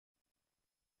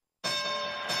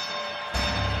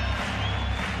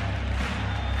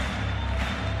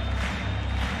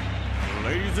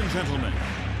Ladies and gentlemen,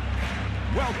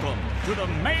 welcome to the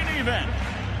main event.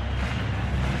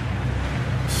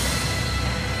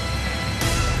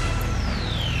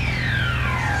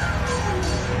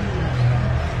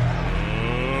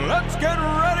 Let's get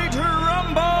ready to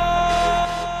rumble!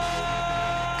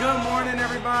 Good morning,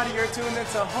 everybody. You're tuned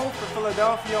into Hope for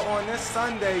Philadelphia on this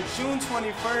Sunday, June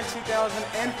 21st,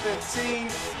 2015.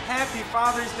 Happy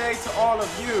Father's Day to all of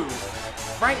you.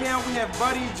 Right now, we have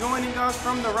Buddy joining us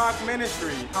from the Rock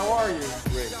Ministries. How are you?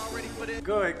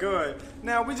 Great. Good.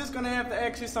 Now, we're just going to have to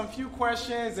ask you some few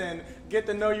questions and get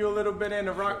to know you a little bit in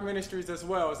the Rock Ministries as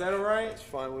well. Is that all right? It's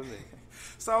fine with me.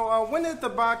 So, when did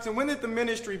the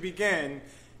ministry begin?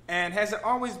 And has it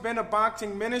always been a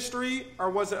boxing ministry, or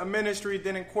was it a ministry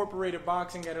that incorporated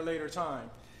boxing at a later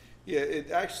time? Yeah, it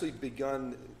actually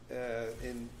begun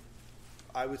in,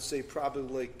 I would say,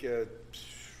 probably like,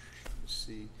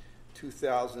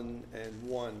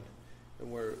 2001,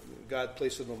 and where God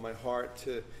placed it on my heart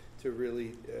to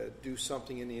really do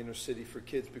something in the inner city for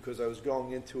kids, because I was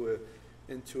going into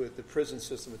the prison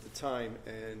system at the time,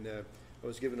 and I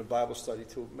was giving a Bible study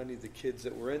to many of the kids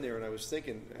that were in there, and I was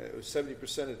thinking it was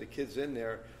 70% of the kids in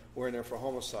there were in there for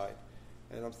homicide,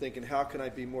 and I'm thinking, how can I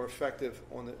be more effective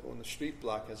on the street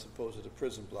block as opposed to the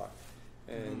prison block?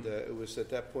 And it was at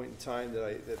that point in time that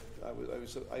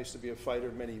I used to be a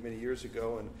fighter many years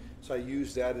ago, and so I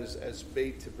used that as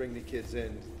bait to bring the kids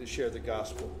in to share the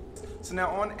gospel. So now,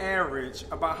 on average,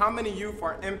 about how many youth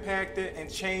are impacted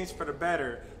and changed for the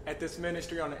better at this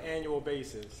ministry on an annual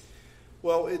basis?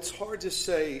 Well, it's hard to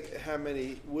say how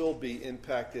many will be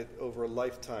impacted over a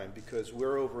lifetime, because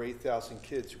we're over 8,000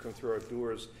 kids who come through our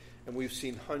doors, and we've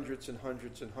seen hundreds and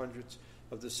hundreds and hundreds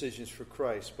of decisions for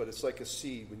Christ. But it's like a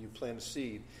seed. When you plant a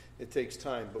seed, it takes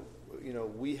time. But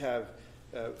we have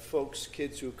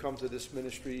kids who come to this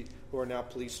ministry who are now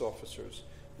police officers.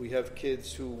 We have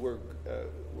kids who were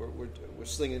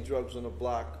slinging drugs on the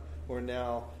block who are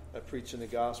now preaching the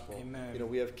gospel. Amen.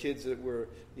 We have kids that were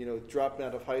dropping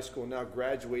out of high school, now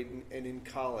graduating and in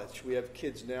college. We have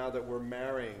kids now that we're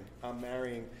marrying. I'm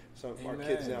marrying some of our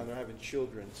kids now, and they're having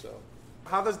children. So,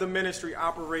 how does the ministry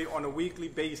operate on a weekly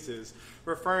basis,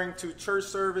 referring to church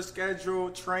service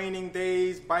schedule, training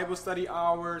days, Bible study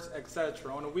hours,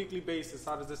 etc.? On a weekly basis,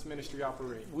 how does this ministry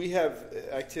operate? We have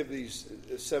activities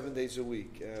 7 days a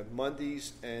week.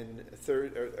 Mondays and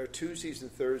Tuesdays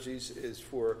and Thursdays is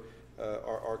for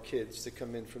our kids to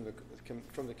come in from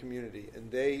the community,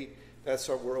 and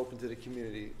we're open to the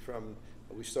community.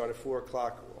 We start at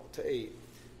 4:00 to 8.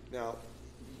 Now,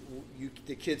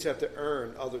 the kids have to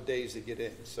earn other days to get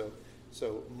in. So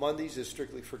Mondays is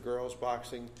strictly for girls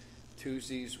boxing.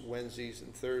 Tuesdays, Wednesdays,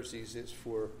 and Thursdays is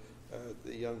for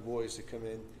the young boys to come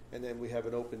in, and then we have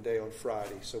an open day on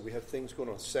Friday. So we have things going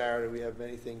on Saturday. We have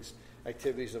many things,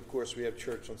 activities. And of course, we have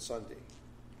church on Sunday.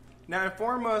 Now,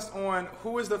 inform us on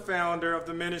who is the founder of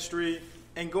the ministry,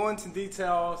 and go into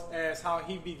details as how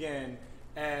he began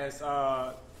as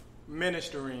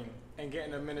ministering and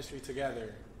getting the ministry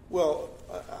together. Well,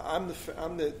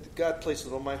 God placed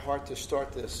it on my heart to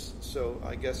start this, so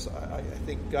I guess I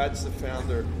think God's the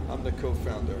founder. I'm the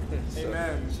co-founder.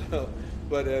 Amen.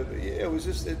 But it was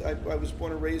just I was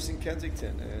born and raised in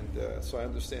Kensington, and so I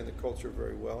understand the culture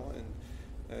very well,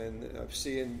 and I'm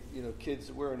seeing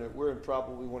kids. We're in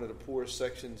probably one of the poorest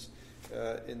sections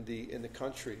in the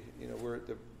country. We're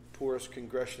the poorest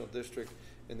congressional district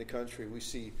in the country. We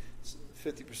see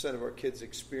 50% of our kids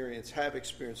have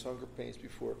experienced hunger pains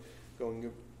before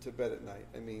going to bed at night.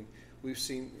 I mean, we've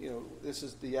seen, this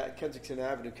is the Kensington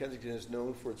Avenue. Kensington is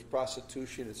known for its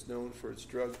prostitution. It's known for its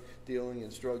drug dealing and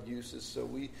its drug uses. So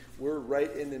we're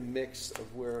right in the mix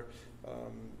of where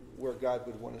God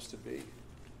would want us to be.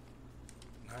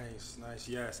 Nice.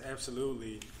 Yes,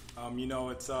 absolutely.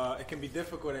 It can be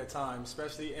difficult at times,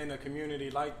 especially in a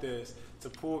community like this, to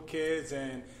pull kids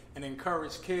and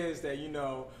encourage kids that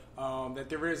that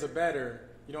there is a better.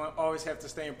 You don't always have to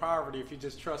stay in poverty if you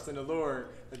just trust in the Lord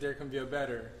that there can be a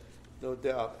better. No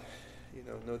doubt.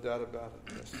 No doubt about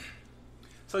it. Yes.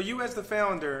 So you, as the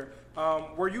founder,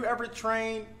 were you ever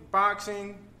trained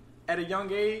boxing at a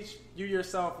young age? You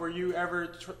yourself, were you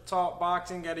ever taught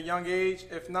boxing at a young age?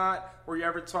 If not, were you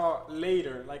ever taught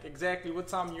later? Like, exactly what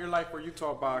time in your life were you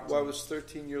taught boxing? Well, I was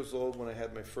 13 years old when I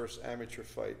had my first amateur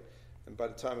fight. And by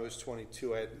the time I was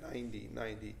 22, I had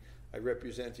 90. I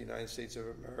represent the United States of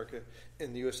America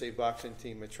in the USA boxing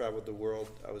team. I traveled the world.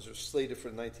 I was slated for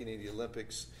the 1980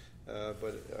 Olympics,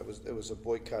 but it was a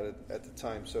boycott at the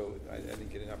time, so I didn't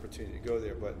get an opportunity to go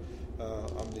there. But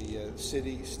I'm the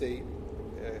city, state,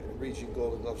 region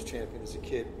Golden Gloves champion as a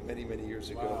kid many years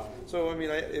ago. Wow. So, I mean,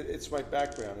 it's my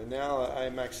background. And now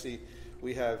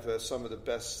we have some of the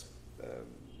best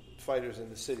fighters in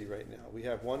the city right now. We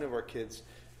have one of our kids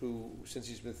who, since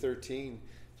he's been 13,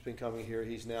 has been coming here.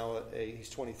 He's now he's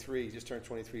 23. He just turned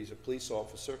 23. He's a police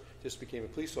officer. Just became a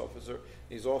police officer.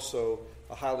 He's also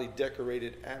a highly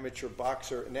decorated amateur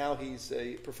boxer. Now he's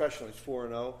a professional. He's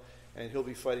 4-0, and he'll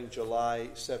be fighting July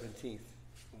 17th.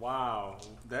 Wow,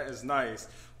 that is nice.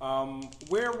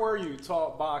 Where were you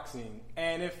taught boxing,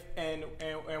 and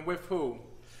with who?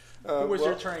 Who was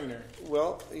your trainer?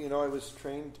 Well, you know, I was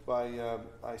trained by.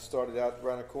 I started out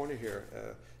around the corner here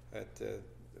at it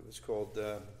was called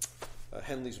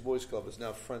Henley's Boys Club. It's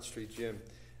now Front Street Gym,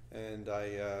 and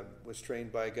I was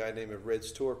trained by a guy named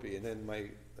Reds Torpy, and then my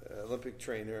Olympic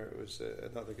trainer was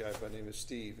another guy by the name of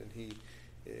Steve, and he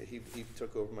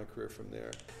took over my career from there.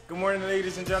 Good morning,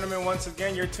 ladies and gentlemen. Once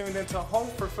again, you're tuned into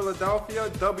Hope for Philadelphia,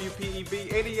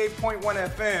 WPEB 88.1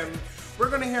 FM. We're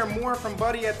going to hear more from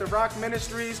Buddy at the Rock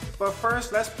Ministries, but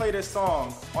first, let's play this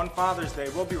song on Father's Day.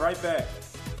 We'll be right back.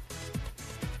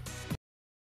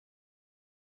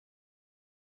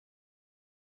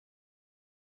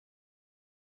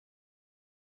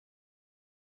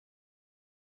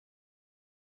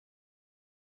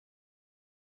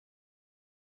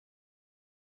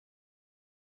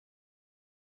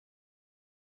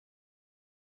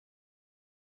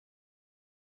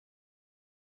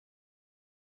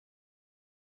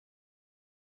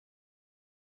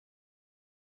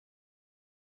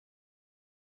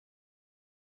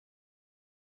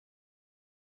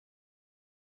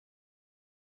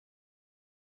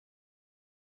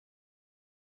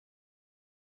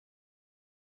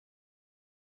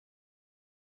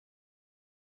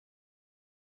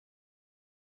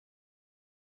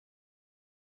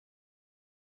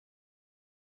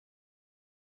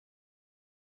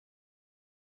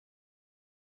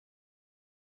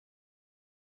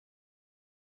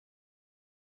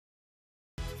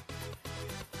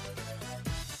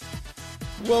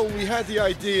 Well, we had the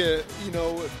idea, you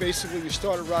know, basically we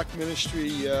started Rock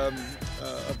Ministry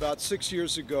about 6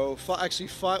 years ago.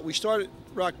 We started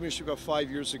Rock Ministry about 5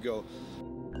 years ago.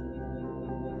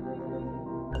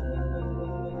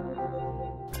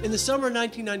 In the summer of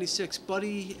 1996,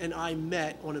 Buddy and I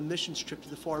met on a missions trip to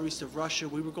the far east of Russia.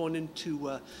 We were going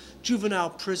into juvenile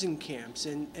prison camps,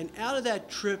 and out of that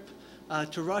trip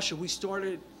to Russia, we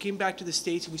came back to the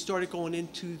States, and we started going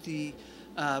into the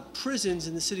prisons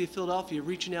in the city of Philadelphia,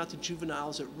 reaching out to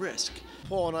juveniles at risk.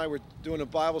 Paul and I were doing a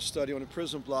Bible study on a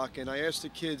prison block, and I asked the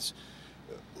kids,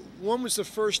 when was the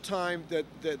first time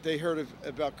that they heard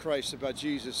about Christ, about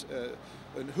Jesus,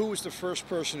 and who was the first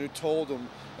person who told them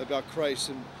about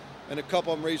Christ? And a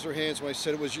couple of them raised their hands when I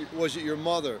said, was it your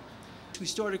mother? We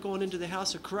started going into the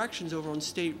House of Corrections over on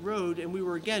State Road, and we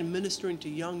were again ministering to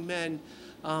young men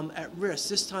at risk.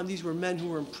 This time these were men who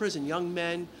were in prison, young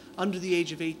men under the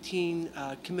age of 18,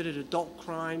 committed adult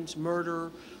crimes,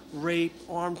 murder, rape,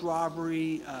 armed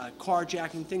robbery,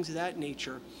 carjacking, things of that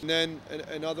nature. And then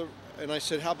and I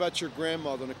said, how about your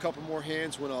grandmother? And a couple more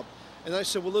hands went up. And I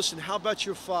said, well, listen, how about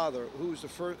your father, who was the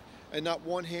first? And not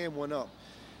one hand went up.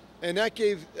 And that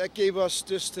gave us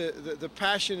just the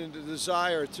passion and the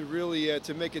desire to really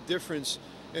to make a difference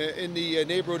in the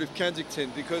neighborhood of Kensington,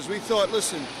 because we thought,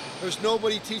 listen, there's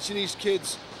nobody teaching these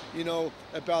kids, you know,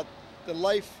 about the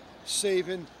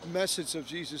life-saving message of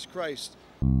Jesus Christ.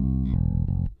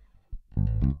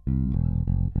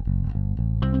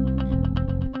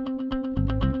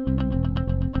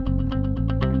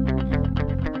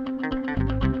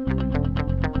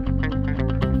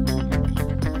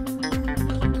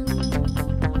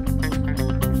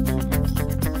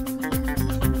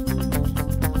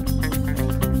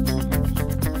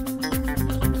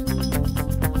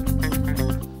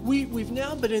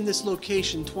 Been in this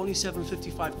location,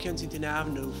 2755 Kensington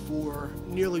Avenue, for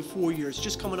nearly 4 years,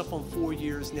 just coming up on 4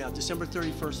 years now. December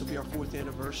 31st will be our 4th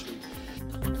anniversary.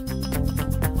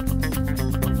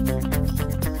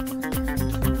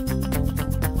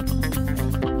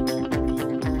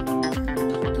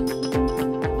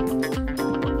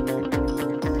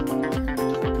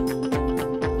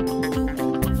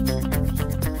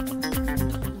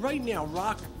 Right now,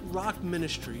 Rock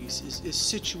Ministries is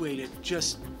situated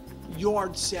just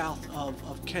yards south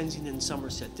of Kensington,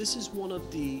 Somerset. This is one of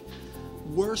the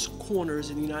worst corners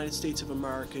in the United States of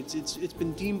America. It's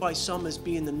been deemed by some as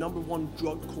being the #1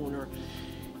 drug corner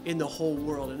in the whole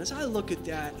world. And as I look at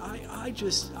that, I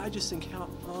just think how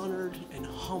honored and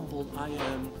humbled I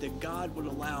am that God would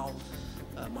allow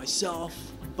myself,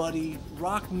 Buddy,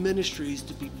 Rock Ministries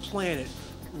to be planted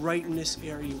right in this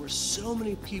area where so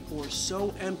many people are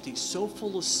so empty, so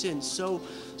full of sin, so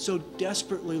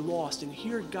desperately lost. And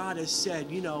here God has said,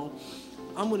 you know,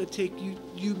 I'm going to take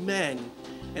you men,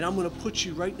 and I'm going to put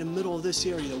you right in the middle of this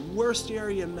area, the worst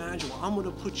area imaginable. I'm going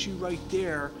to put you right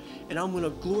there, and I'm going to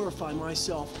glorify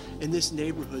myself in this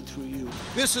neighborhood through you.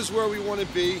 This is where we want to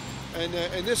be, and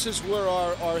this is where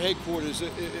our headquarters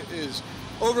is.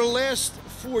 Over the last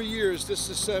 4 years, this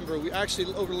December, over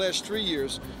the last 3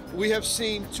 years, we have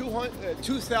seen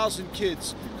 2,000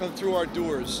 kids come through our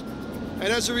doors. And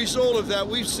as a result of that,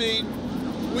 we've seen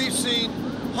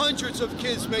hundreds of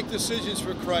kids make decisions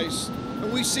for Christ.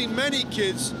 And we've seen many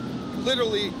kids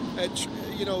literally,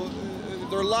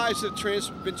 their lives have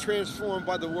been transformed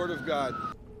by the Word of God.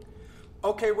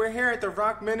 Okay, we're here at the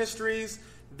Rock Ministries.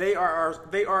 They are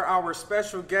our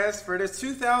special guests for this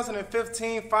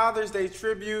 2015 Father's Day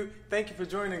tribute. Thank you for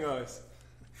joining us.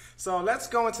 So let's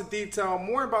go into detail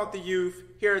more about the youth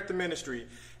here at the ministry.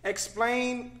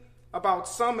 Explain about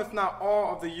some, if not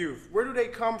all, of the youth. Where do they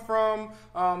come from?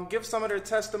 Give some of their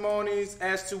testimonies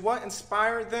as to what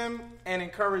inspired them and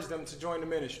encouraged them to join the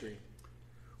ministry.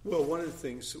 Well, one of the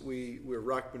things, we're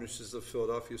Rock Ministries of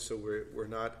Philadelphia, so we're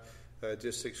not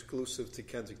just exclusive to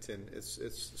Kensington. It's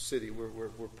the city. We're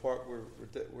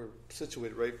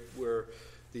situated right where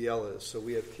the L is. So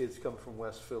we have kids come from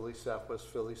West Philly, Southwest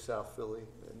Philly, South Philly,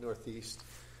 Northeast.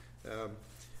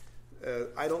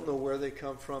 I don't know where they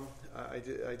come from.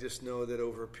 I just know that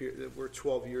over a period, that we're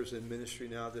 12 years in ministry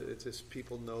now. That it's just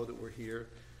people know that we're here.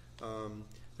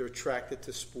 They're attracted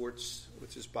to sports,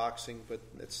 which is boxing, but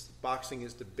boxing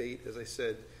is debate, as I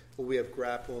said. Well, we have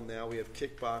grapple now, we have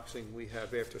kickboxing, we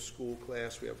have after-school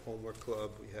class, we have homework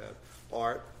club, we have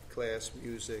art class,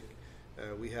 music.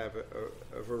 We have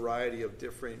a variety of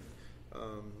different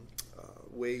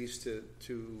ways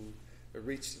to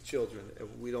reach the children.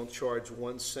 We don't charge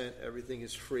 1 cent; everything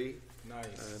is free. Nice.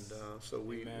 And so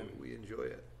we enjoy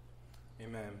it.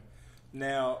 Amen.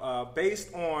 Now,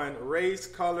 based on race,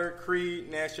 color, creed,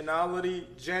 nationality,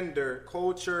 gender,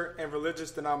 culture, and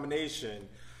religious denomination,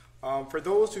 for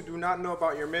those who do not know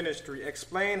about your ministry,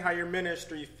 explain how your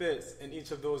ministry fits in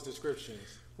each of those descriptions.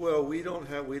 Well, we don't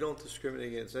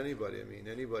discriminate against anybody. I mean,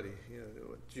 anybody,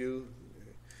 Jew,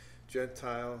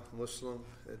 Gentile, Muslim,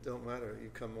 it don't matter. You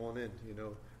come on in.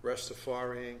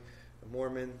 Rastafarian,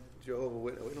 Mormon, Jehovah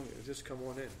Witness. We don't just come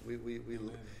on in. We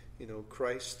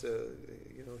Christ.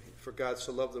 For God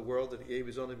so loved the world that He gave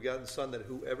His only begotten Son, that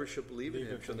whoever shall believe in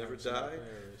Him shall never die,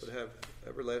 but have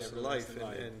everlasting life.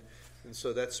 And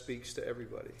so that speaks to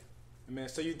everybody. Amen.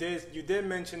 So you did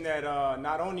mention that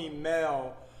not only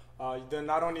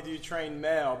do you train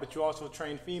male, but you also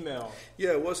train female.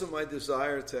 Yeah, it wasn't my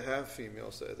desire to have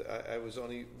females. I was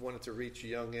only wanted to reach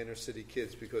young inner city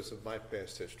kids because of my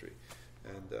past history,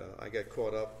 and I got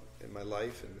caught up in my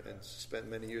life and spent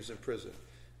many years in prison,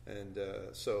 and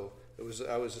so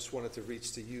I was just wanted to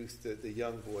reach the youth, the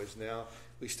young boys. Now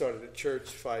we started a church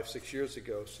 5-6 years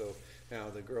ago, so now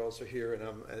the girls are here, and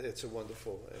it's a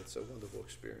wonderful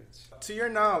experience. To your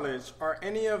knowledge, are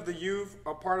any of the youth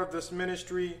a part of this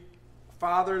ministry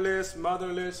fatherless,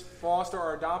 motherless, foster,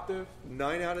 or adoptive?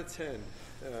 9 out of 10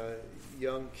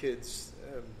 young kids,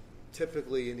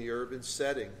 typically in the urban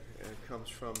setting, comes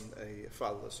from a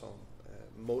fatherless home.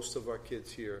 Most of our kids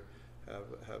here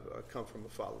have come from a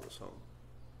fatherless home.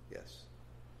 Yes.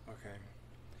 Okay.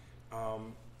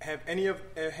 Have any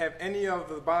of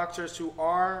the boxers who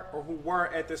are or who were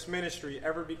at this ministry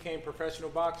ever became professional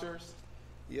boxers?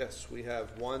 Yes, we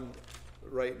have one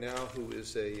right now who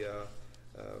is the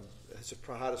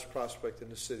hottest prospect in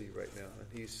the city right now, and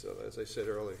he's, as I said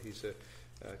earlier, he's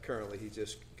currently he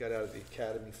just got out of the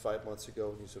academy 5 months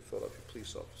ago, and he's a Philadelphia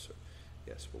police officer.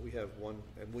 Yes, but we have one,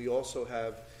 and we also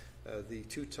have the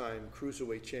 2-time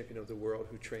cruiserweight champion of the world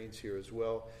who trains here as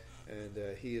well,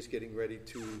 and he is getting ready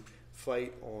to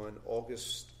fight on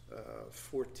August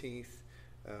 14th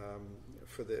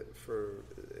for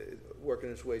working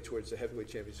his way towards the heavyweight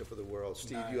championship of the world.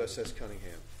 Steve USS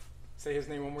Cunningham. Say his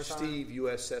name one more time. Steve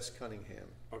USS Cunningham.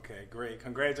 Okay, great.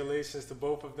 Congratulations to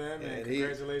both of them, and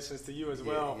congratulations to you as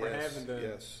well for having them.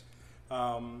 Yes.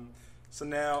 So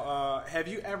now, have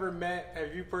you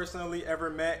personally ever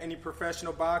met any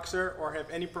professional boxer, or have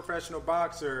any professional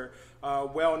boxer,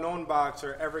 well-known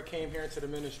boxer, ever came here into the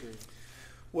ministry?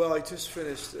 Well, I just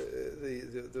finished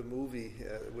the movie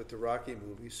with the Rocky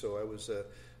movie, so I was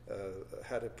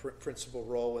had a principal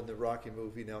role in the Rocky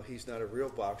movie. Now he's not a real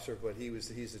boxer, but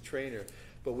he's a trainer.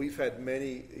 But we've had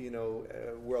many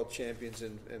world champions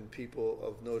and people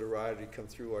of notoriety come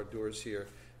through our doors here,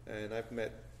 and I've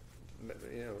met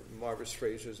Marvis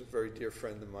Frazier is a very dear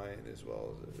friend of mine as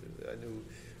well.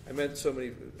 I met so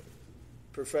many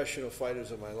professional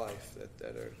fighters of my life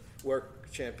that are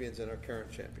work champions and are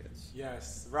current champions.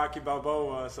 Yes, Rocky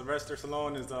Balboa, Sylvester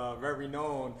Stallone is very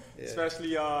known,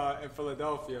 especially in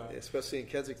Philadelphia. Yeah, especially in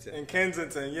Kensington. In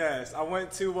Kensington, yes. I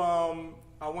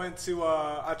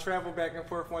traveled back and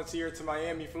forth once a year to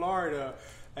Miami, Florida,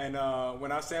 and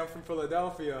when I say I'm from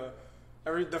Philadelphia,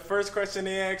 the first question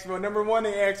they ask me, number one,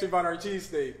 they ask me about our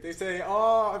cheesesteak. They say,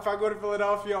 "Oh, if I go to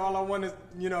Philadelphia, all I want is,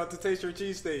 to taste your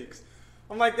cheesesteaks."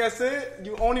 I'm like, "That's it?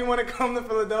 You only want to come to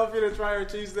Philadelphia to try our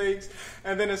cheesesteaks?"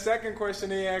 And then the second question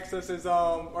they ask us is,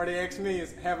 or they ask me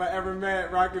is, "Have I ever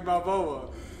met Rocky Balboa?"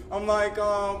 I'm like,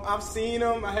 I've seen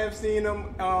him. I have seen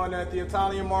him at the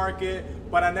Italian market,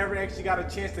 but I never actually got a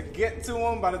chance to get to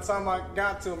him. By the time I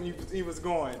got to him, he was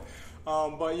gone.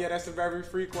 But yeah, that's a very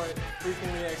frequently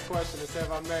asked question is,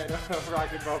 have I met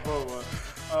Rocky Balboa?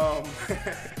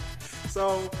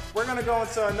 So we're going to go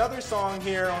into another song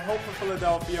here on Hope for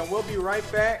Philadelphia, and we'll be right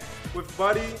back with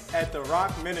Buddy at the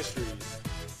Rock Ministries.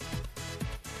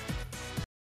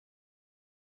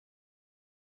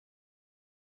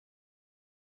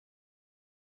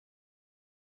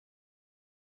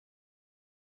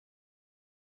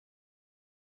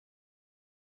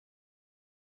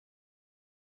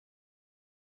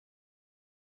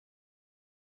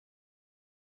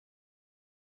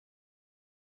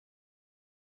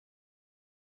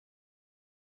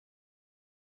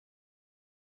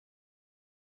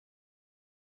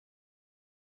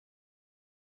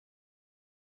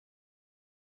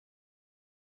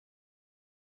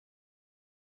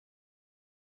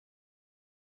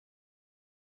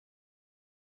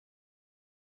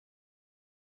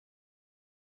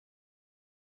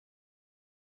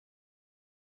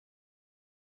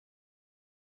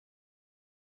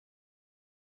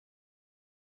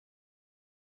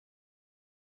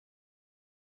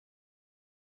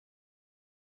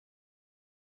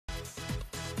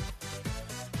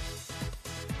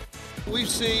 We've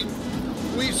seen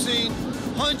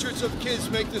hundreds of kids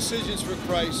make decisions for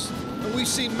Christ, and we've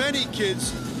seen many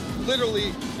kids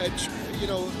literally,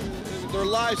 their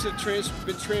lives have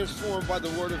been transformed by the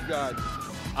Word of God.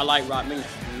 I like Rock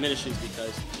Ministries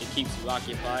because it keeps you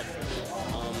occupied.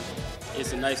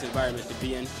 It's a nice environment to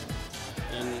be in,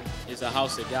 and it's a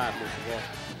house of God, most of all.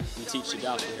 We teach the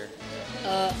gospel here.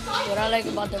 What I like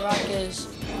about the Rock is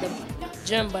the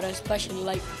gym, but I especially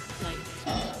like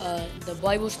the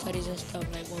Bible studies and stuff,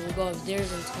 like when we go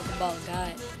upstairs and talk about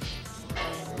God.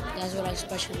 That's what I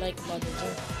especially like about the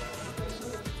gym.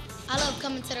 I love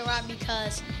coming to the Rock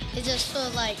because it just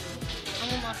feels like I'm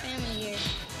with my family here.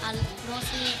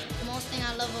 The most thing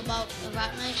I love about the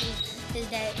Rock Ministries is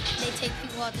that they take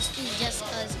people off the streets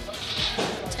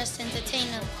just to entertain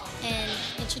them and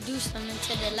introduce them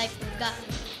into the life of God,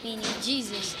 meaning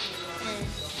Jesus. And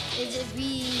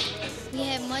we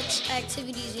have much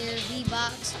activities here. We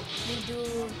box, we do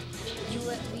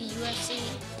UFC,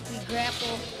 we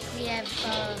grapple, we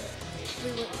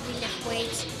lift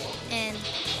weights, and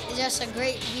it's just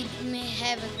we may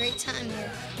have a great time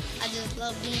here. I just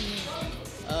love being here.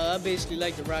 I basically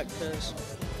like the Rock because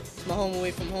it's my home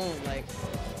away from home. Like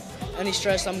any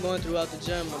stress I'm going through out the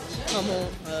gym, I just come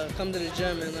home, come to the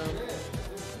gym and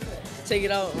take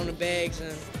it out on the bags.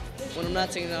 And when I'm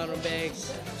not taking it out on the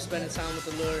bags, I'm spending time with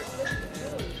the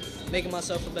Lord, making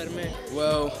myself a better man.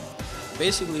 Well,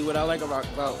 basically what I like about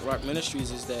Rock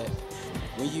Ministries is that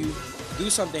when you do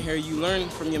something here, you learn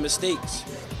from your mistakes.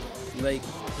 Like,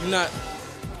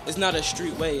 it's not a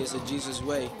street way, it's a Jesus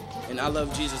way. And I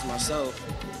love Jesus myself.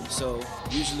 So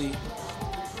usually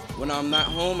when I'm not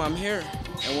home, I'm here.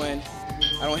 And when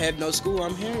I don't have no school,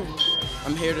 I'm here.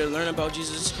 I'm here to learn about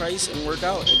Jesus Christ and work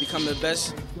out and become the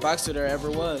best boxer there ever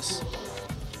was.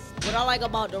 What I like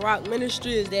about the Rock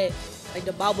Ministry is that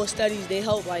the Bible studies, they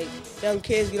help young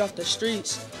kids get off the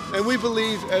streets. And we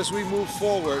believe as we move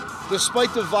forward,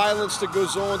 despite the violence that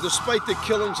goes on, despite the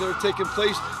killings that are taking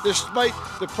place, despite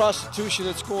the prostitution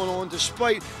that's going on,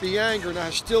 despite the anger and the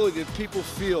hostility that people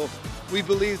feel, we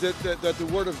believe that the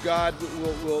Word of God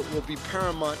will be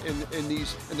paramount in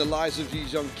the lives of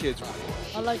these young kids.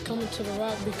 I like coming to the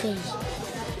Rock because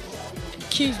it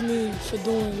keeps me from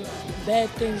doing bad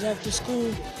things after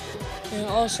school, and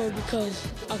also because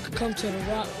I could come to the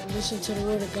Rock, listen to the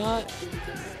Word of God,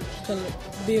 could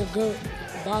be a good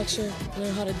boxer,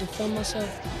 learn how to defend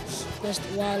myself. That's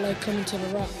why I like coming to the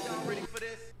Rock.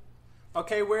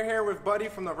 Okay, we're here with Buddy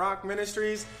from the Rock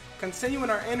Ministries. Continuing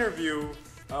our interview,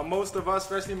 most of us,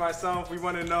 especially myself, we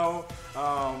want to know,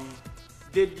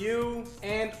 did you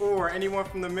and or anyone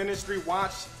from the ministry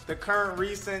watch the current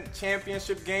recent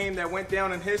championship game that went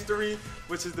down in history,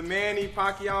 which is the Manny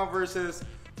Pacquiao versus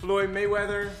Floyd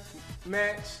Mayweather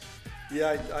match?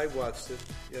 Yeah, I watched it.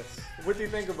 Yes. What do you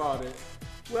think about it?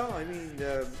 Well, I mean,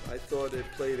 I thought it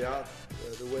played out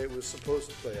the way it was supposed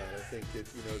to play out. I think that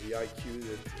the IQ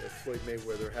that Floyd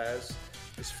Mayweather has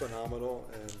is phenomenal,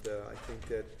 and I think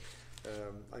that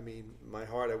my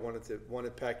heart, I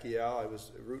wanted Pacquiao. I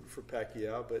was rooting for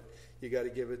Pacquiao, but you got to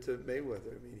give it to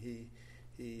Mayweather. I mean,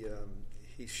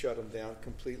 he shut him down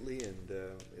completely, and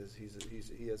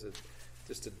he has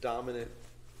just a dominant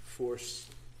force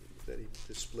that he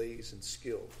displays and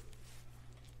skill.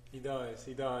 He does.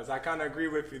 I kind of agree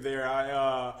with you there.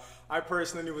 I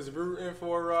personally was rooting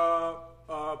for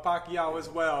Pacquiao as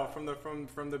well from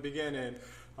the beginning.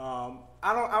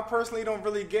 I personally don't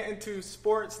really get into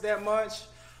sports that much,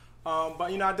 but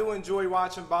I do enjoy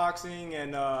watching boxing.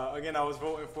 And again, I was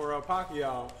voting for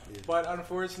Pacquiao, but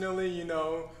unfortunately,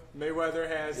 Mayweather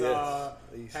has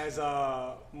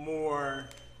more.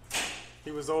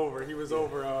 He was over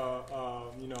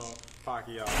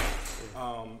Pacquiao.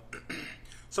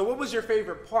 So what was your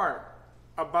favorite part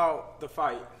about the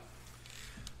fight?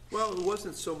 Well, it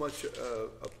wasn't so much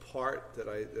a part that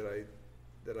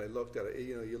I looked at.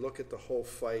 You look at the whole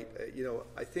fight.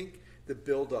 I think the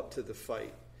build up to the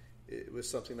fight, it was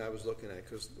something I was looking at,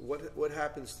 because what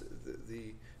happens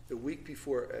the week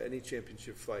before any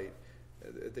championship fight,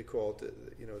 they call it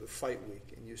the fight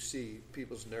week, and you see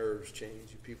people's nerves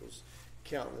change, people's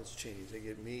countenance change. They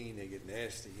get mean, they get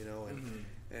nasty,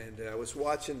 and I was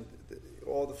watching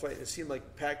all the fight. It seemed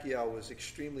like Pacquiao was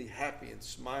extremely happy and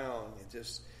smiling, and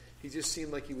he just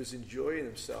seemed like he was enjoying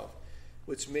himself,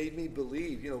 which made me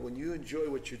believe, when you enjoy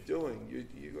what you're doing,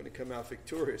 you're going to come out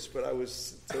victorious. But I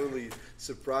was totally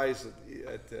surprised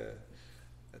at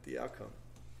the outcome.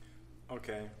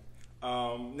 Okay.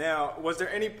 Now, was there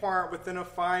any part within a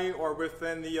fight or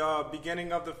within the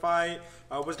beginning of the fight,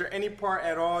 was there any part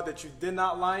at all that you did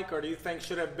not like, or do you think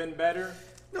should have been better?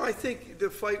 No, I think the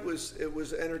fight was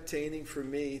entertaining for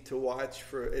me to watch.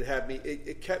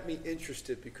 It kept me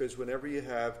interested, because whenever you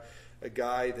have a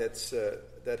guy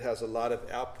that has a lot of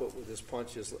output with his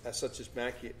punches, such as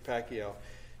Pacquiao,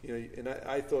 and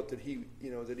I thought that he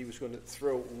was going to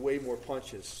throw way more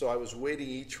punches. So I was waiting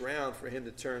each round for him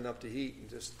to turn up the heat and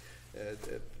just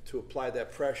to apply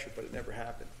that pressure, but it never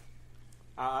happened.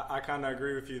 I kind of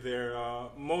agree with you there.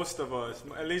 Most of us,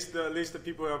 at least the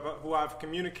people who I've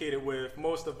communicated with,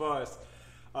 most of us,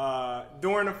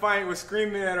 during the fight was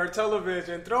screaming at our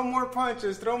television, "Throw more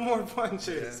punches! Throw more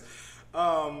punches!"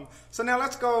 Yeah. So now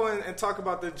let's go and talk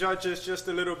about the judges just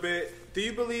a little bit. Do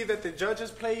you believe that the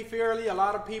judges played fairly? A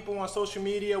lot of people on social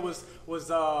media was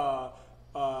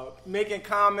making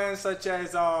comments such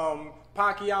as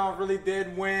Pacquiao really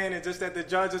did win, and just that the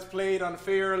judges played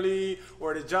unfairly,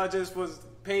 or the judges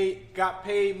got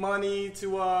paid money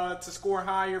to score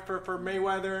higher for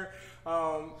Mayweather.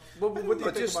 What do you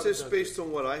think about just based on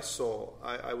what I saw,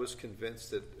 I was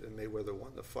convinced that Mayweather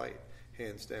won the fight,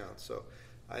 hands down. So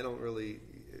I don't really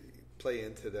play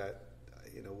into that.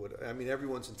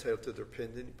 Everyone's entitled to their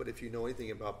opinion, but if you know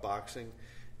anything about boxing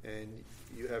and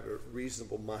you have a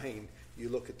reasonable mind, you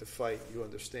look at the fight, you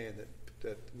understand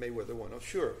that Mayweather won. Oh,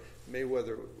 sure,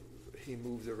 Mayweather, he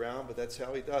moved around, but that's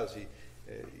how he does.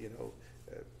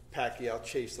 Pacquiao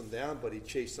chased him down, but he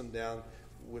chased him down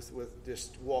with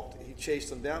just walked. He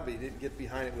chased him down, but he didn't get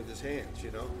behind it with his hands.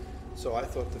 So I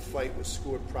thought the fight was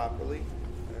scored properly,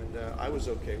 and I was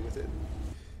okay with it.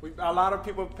 A lot of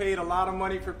people paid a lot of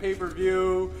money for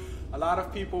pay-per-view. A lot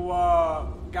of people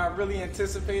got really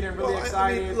anticipated and really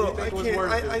excited.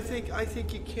 I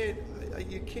think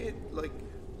you can't like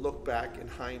look back in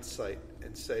hindsight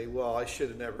and say, well, I should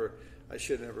have never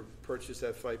purchased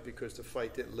that fight because the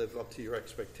fight didn't live up to your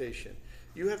expectation.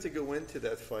 You have to go into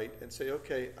that fight and say,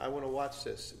 okay, I want to watch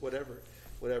this, whatever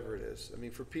it is.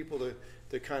 For people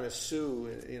to kind of sue,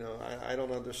 I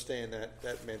don't understand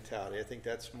that mentality. I think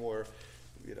that's more,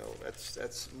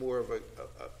 that's more of a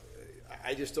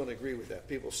I just don't agree with that.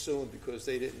 People suing because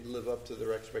they didn't live up to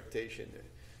their expectation.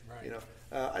 Right.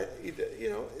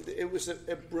 It was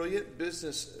a brilliant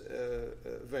business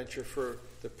venture for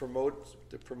the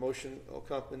promotional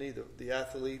company, the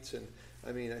athletes, and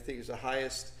I think it's the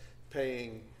highest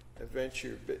paying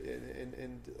venture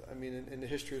in the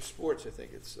history of sports. I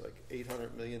think it's like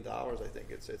 $800 million. I think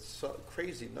it's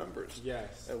crazy numbers.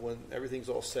 Yes. When everything's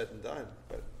all said and done,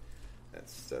 but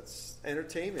that's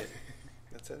entertainment.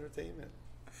 That's entertainment.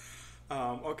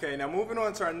 Okay, now moving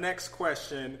on to our next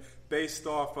question, based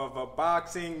off of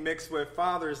boxing mixed with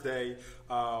Father's Day.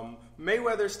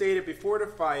 Mayweather stated before the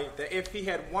fight that if he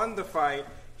had won the fight,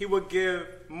 he would give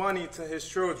money to his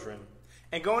children.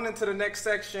 And going into the next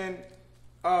section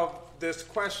of this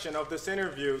question, of this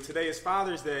interview, today is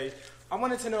Father's Day. I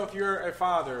wanted to know if you're a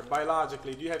father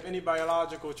biologically. Do you have any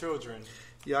biological children?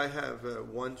 Yeah, I have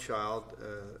one child.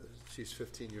 She's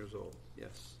 15 years old.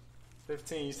 Yes.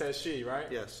 15. You said she, right?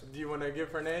 Yes. Do you want to give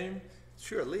her name?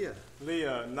 Sure, Leah.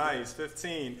 Leah, nice.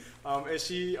 15. Are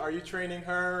you training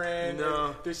her? And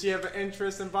No. Does she have an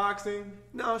interest in boxing?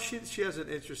 No, she has an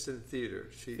interest in theater.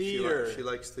 Theater. She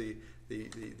likes the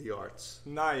arts.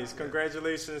 Nice.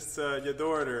 Congratulations to your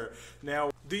daughter.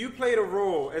 Now, do you play the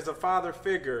role as a father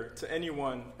figure to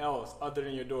anyone else other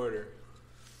than your daughter?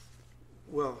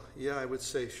 Well, yeah, I would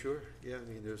say sure. Yeah, I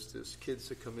mean, there's kids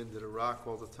that come into the Rock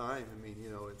all the time. I mean,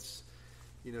 it's,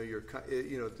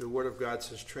 the Word of God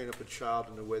says, train up a child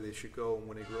in the way they should go, and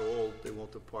when they grow old, they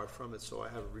won't depart from it. So I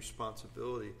have a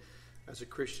responsibility as a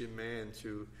Christian man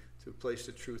to place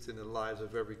the truth in the lives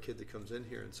of every kid that comes in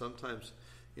here. And sometimes,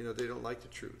 they don't like the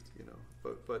truth,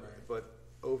 but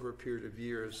over a period of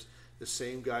years, the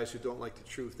same guys who don't like the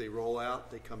truth, they roll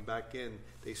out, they come back in,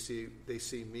 they see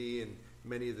me and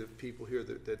many of the people here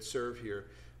that serve here.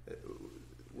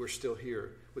 We're still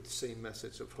here with the same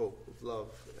message of hope, of love,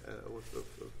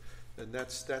 and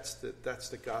that's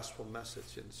the gospel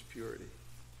message in its purity.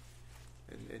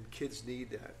 And kids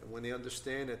need that. And when they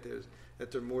understand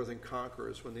that they're more than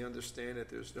conquerors, when they understand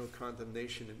that there's no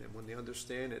condemnation in them, when they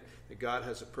understand that God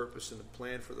has a purpose and a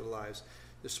plan for their lives,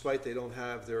 despite they don't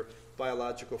have their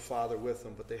biological father with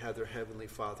them, but they have their heavenly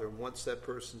Father. And once that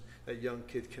young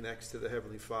kid connects to the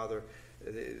heavenly Father,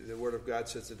 the Word of God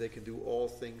says that they can do all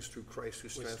things through Christ who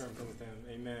strengthens them.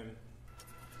 Amen.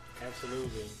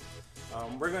 Absolutely.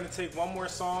 We're going to take one more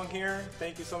song here.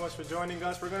 Thank you so much for joining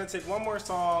us. We're going to take one more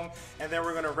song, and then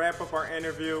we're going to wrap up our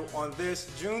interview on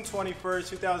this June 21st,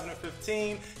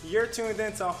 2015. You're tuned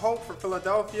in to Hope for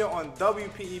Philadelphia on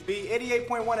WPEB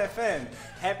 88.1 FM.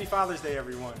 Happy Father's Day,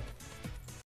 everyone.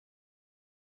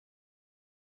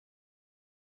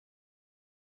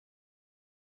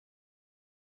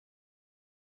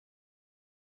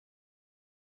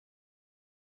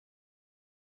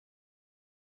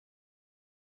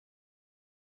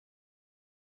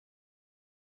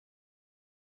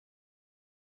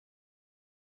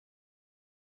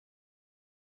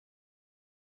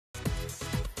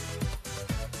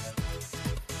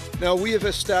 Now, we have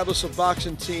established a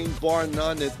boxing team, bar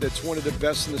none, that's one of the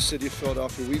best in the city of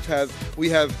Philadelphia. We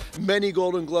have many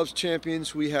Golden Gloves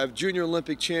champions. We have Junior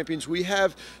Olympic champions. We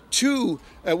have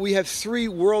three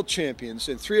world champions,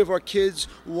 and three of our kids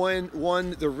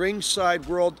won the ringside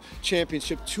world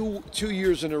championship two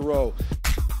years in a row.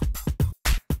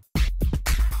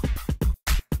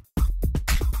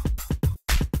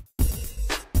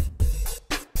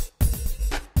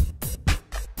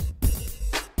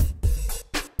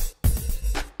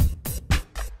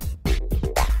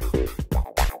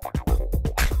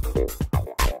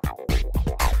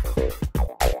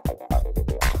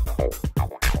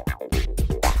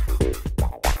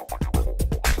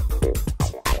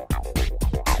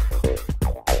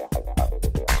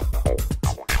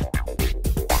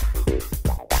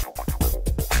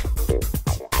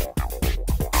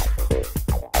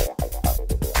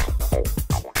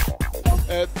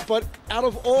 But out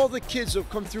of all the kids who have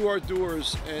come through our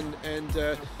doors,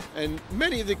 and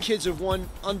many of the kids have won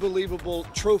unbelievable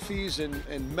trophies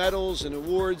and medals and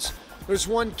awards, there's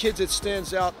one kid that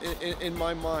stands out in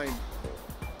my mind,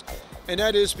 and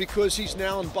that is because he's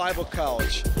now in Bible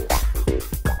college.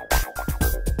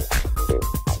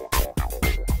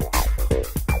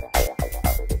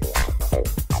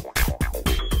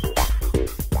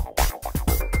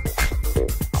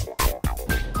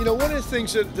 One of the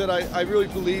things that I really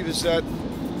believe is that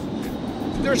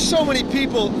there's so many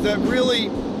people that really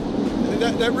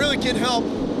can help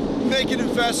make an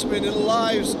investment in the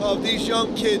lives of these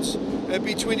young kids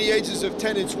between the ages of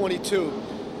 10 and 22.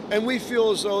 And we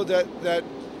feel as though that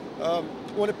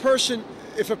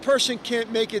if a person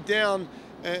can't make it down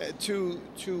to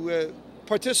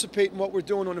participate in what we're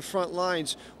doing on the front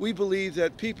lines, we believe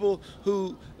that people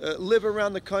who live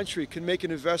around the country can make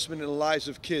an investment in the lives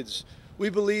of kids. We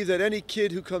believe that any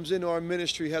kid who comes into our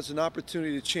ministry has an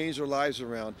opportunity to change their lives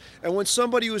around. And when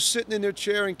somebody who's sitting in their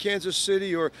chair in Kansas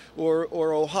City or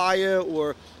Ohio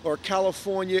or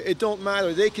California, it don't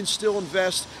matter. They can still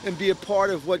invest and be a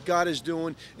part of what God is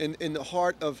doing in the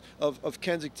heart of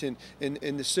Kensington,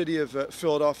 in the city of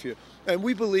Philadelphia. And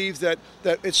we believe that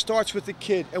it starts with the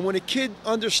kid. And when a kid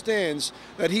understands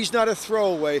that he's not a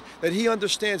throwaway, that he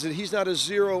understands that he's not a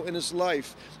zero in his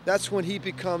life, that's when he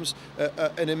becomes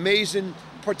an amazing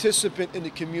participant in the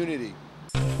community.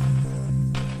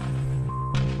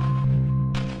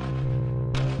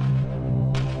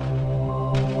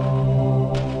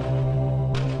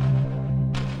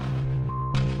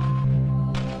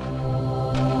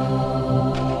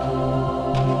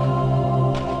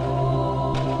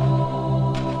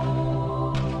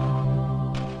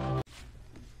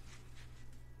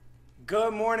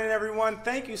 morning, everyone.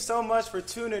 Thank you so much for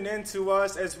tuning in to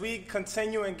us as we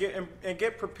continue and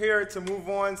get prepared to move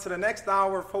on to the next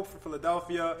hour of Hope for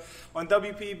Philadelphia on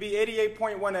WPB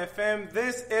 88.1 FM.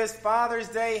 This is Father's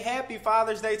Day. Happy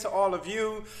Father's Day to all of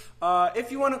you.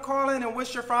 If you want to call in and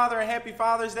wish your father a happy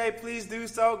Father's Day, please do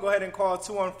so. Go ahead and call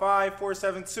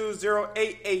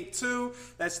 215-472-0882.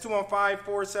 That's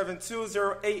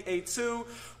 215-472-0882.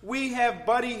 We have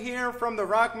Buddy here from the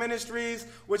Rock Ministries,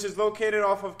 which is located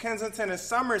off of Kensington and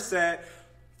Somerset,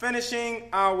 finishing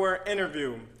our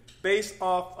interview based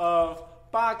off of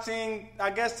boxing.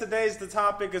 I guess today's the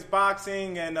topic is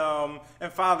boxing and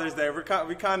Father's Day. We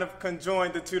kind of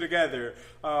conjoined the two together.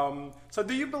 So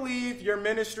do you believe your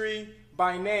ministry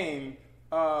by name,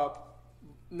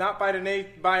 not by name,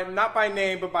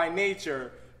 but by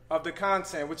nature of the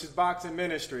content, which is boxing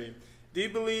ministry, do you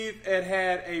believe it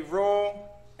had a role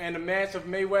in the match of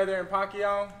Mayweather and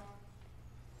Pacquiao?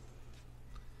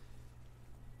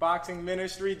 Boxing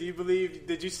ministry, do you believe,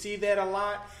 did you see that a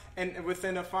lot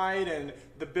within a fight and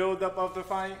the build-up of the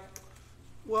fight?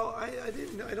 Well, I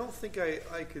don't think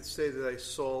I could say that I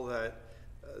saw that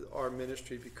our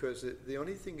ministry, because the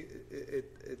only thing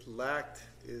it lacked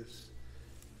is,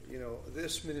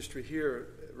 this ministry here,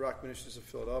 Rock Ministries of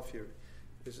Philadelphia,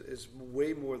 is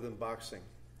way more than boxing.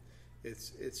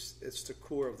 It's the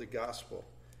core of the gospel.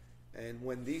 And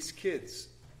when these kids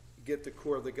get the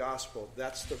core of the gospel,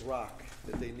 that's the rock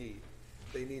that they need.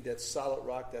 They need that solid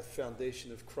rock, that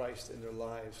foundation of Christ in their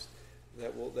lives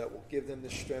that will give them the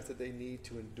strength that they need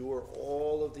to endure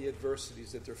all of the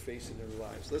adversities that they're facing in their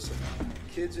lives. Listen,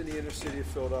 kids in the inner city of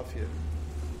Philadelphia,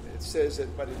 it says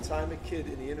that by the time a kid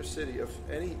in the inner city of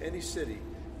any city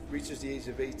reaches the age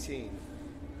of 18,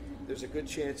 there's a good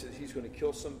chance that he's going to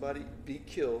kill somebody, be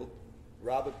killed,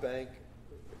 rob a bank,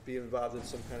 be involved in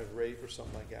some kind of rape or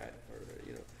something like that,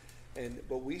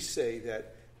 but we say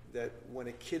that when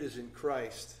a kid is in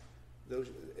Christ,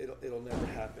 it'll never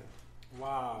happen.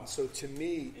 Wow. So to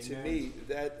me,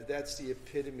 that's the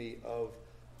epitome of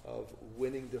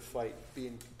winning the fight,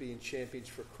 being champions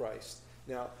for Christ.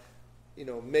 Now,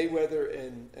 Mayweather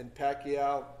and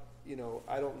Pacquiao,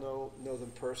 I don't know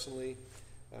them personally.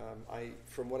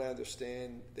 From what I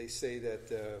understand, they say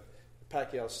that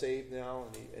Pacquiao's saved now,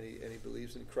 and he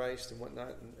believes in Christ and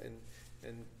whatnot, and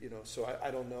so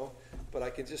I don't know, but I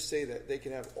can just say that they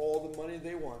can have all the money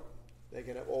they want, they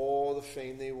can have all the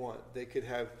fame they want, they could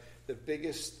have the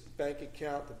biggest bank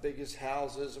account, the biggest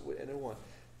houses, and they want.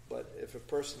 But if a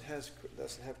person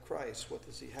doesn't have Christ, what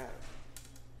does he have?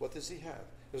 What does he have?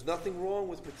 There's nothing wrong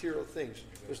with material things.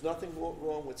 There's nothing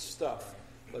wrong with stuff.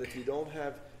 But if you don't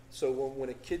have, so when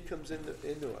a kid comes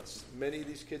into us, many of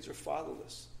these kids are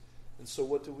fatherless. And so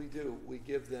what do? We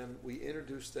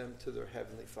introduce them to their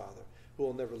Heavenly Father, who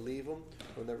will never leave them,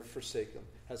 will never forsake them,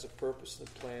 has a purpose and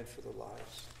a plan for their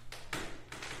lives.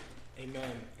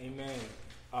 Amen. Amen.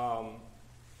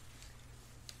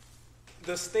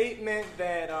 The statement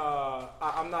that,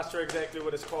 I'm not sure exactly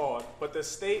what it's called, but the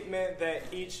statement that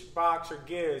each boxer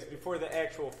gives before the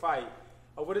actual fight,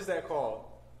 what is that called?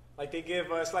 Like they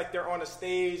give us, like they're on a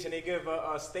stage and they give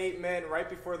a statement right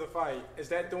before the fight. Is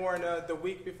that during the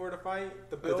week before the fight?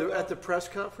 At the press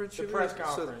conference? The press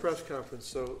conference. So the press conference.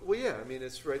 So, well, yeah, I mean,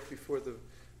 it's right before the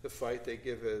fight. They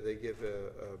give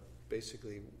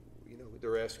basically,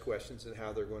 they're asked questions and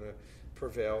how they're going to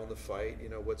prevail in the fight.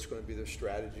 What's going to be their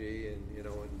strategy, and.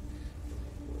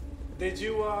 Did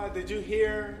you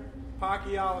hear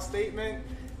Pacquiao's statement?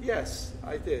 Yes,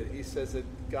 I did. He says that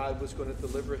God was going to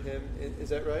deliver him. Is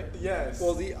that right? Yes.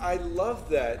 Well, I love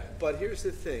that, but here's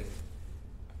the thing.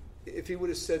 If he would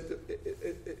have said,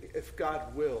 if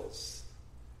God wills,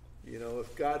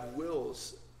 if God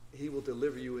wills, he will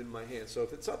deliver you in my hand. So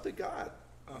if it's up to God,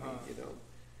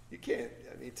 you can't.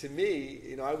 I mean, to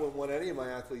me, I wouldn't want any of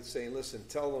my athletes saying, listen,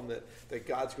 tell them that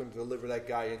God's going to deliver that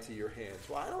guy into your hands.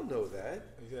 Well, I don't know that.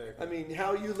 Exactly. I mean,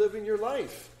 how you live in your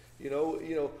life.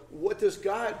 What does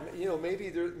God? Maybe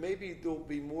there'll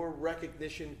be more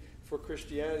recognition for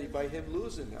Christianity by him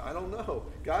losing. I don't know.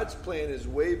 God's plan is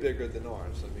way bigger than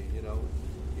ours. I mean,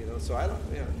 So I don't.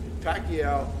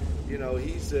 Pacquiao,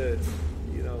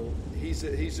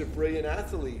 he's a brilliant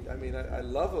athlete. I mean, I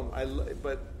love him.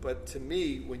 But to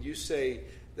me, when you say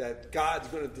that God's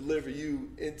going to deliver you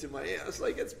into my hands, it's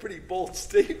like it's a pretty bold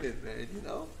statement, man.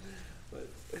 But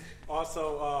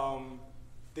also.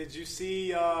 Did you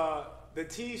see the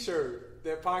T-shirt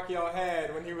that Pacquiao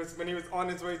had when he was on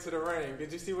his way to the ring?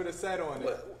 Did you see what it said on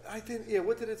it? I didn't. Yeah,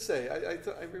 what did it say? I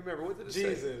remember. What did it say?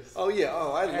 Jesus. Oh yeah.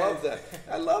 Oh, I love that.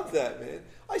 I love that, man.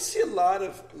 I see a lot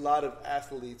of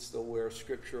athletes. They'll wear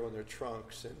scripture on their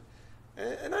trunks,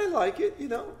 And I like it, you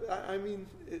know. I mean,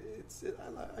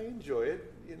 I enjoy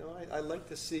it. You know, I like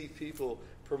to see people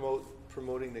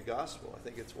promoting the gospel. I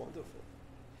think it's wonderful.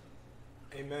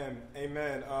 Amen.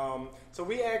 Amen. So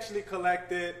we actually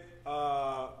collected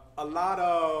a lot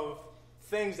of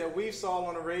things that we saw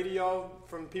on the radio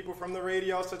from people from the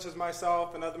radio, such as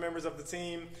myself and other members of the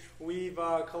team. We've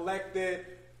collected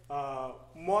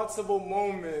multiple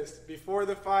moments before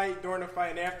the fight, during the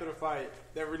fight, and after the fight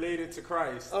that related to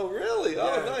Christ. Oh, really?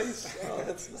 Yes. Oh, nice. Oh,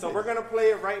 that's nice. So we're going to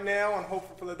play it right now on Hope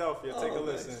for Philadelphia. Take a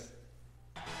listen. Nice.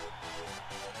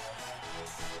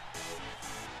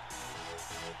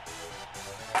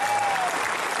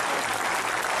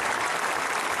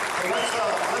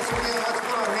 Let's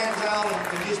put our hands out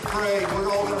and just pray.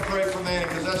 We're all going to pray for Manny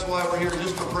because that's why we're here,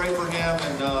 just to pray for him.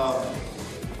 And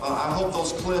I hope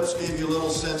those clips gave you a little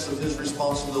sense of his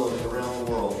responsibility around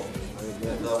the world.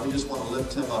 And we just want to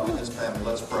lift him up and his family.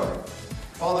 Let's pray.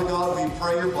 Father God, we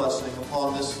pray your blessing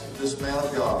upon this man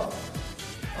of God.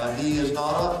 He is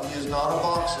not a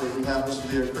boxer who happens to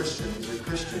be a Christian. He's a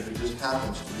Christian who just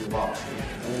happens to be a boxer.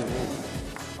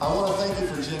 I want to thank you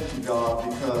for Jinky, God,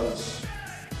 because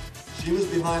she was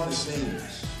behind the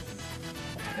scenes,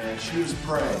 and she was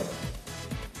praying,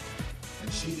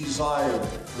 and she desired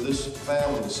for this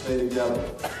family to stay together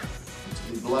and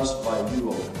to be blessed by you,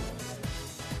 O Lord.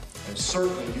 And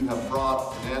certainly you have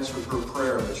brought and answered her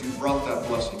prayer, that you brought that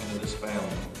blessing into this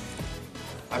family.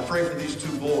 I pray for these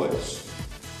two boys,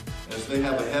 as they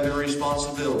have a heavy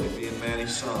responsibility being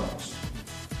Manny's sons.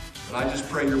 And I just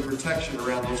pray your protection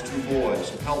around those two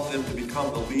boys and help them to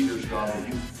become the leaders, God, that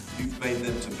you've made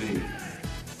them to be.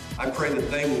 I pray that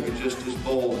they will be just as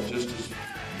bold and just as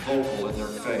vocal in their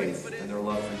faith and their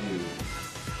love for you.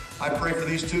 I pray for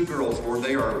these two girls, Lord.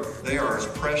 They are as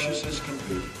precious as can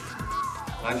be.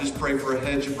 And I just pray for a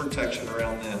hedge of protection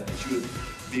around them, that you would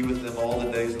be with them all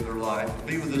the days of their life.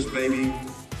 Be with this baby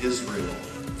Israel.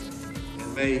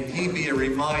 And may he be a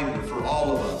reminder for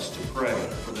all of us to pray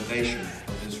for the nation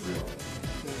of Israel.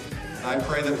 And I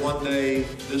pray that one day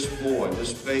this boy,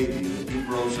 this baby, that he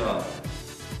grows up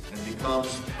and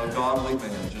becomes a godly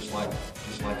man, just like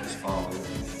his father.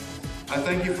 I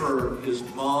thank you for his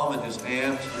mom and his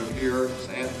aunt who are here, his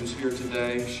aunt who's here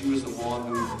today. She was the one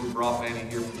who brought Manny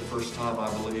here for the first time,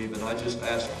 I believe, and I just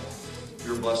ask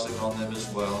your blessing on them as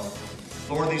well.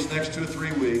 Lord, these next 2 or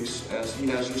 3 weeks, as he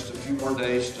has just a few more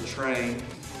days to train,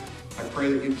 I pray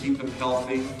that you keep him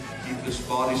healthy, keep his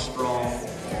body strong,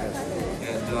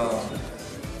 and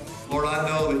Lord, I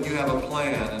know that you have a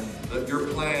plan, and that your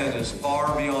plan is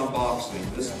far beyond boxing.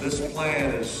 This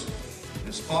plan is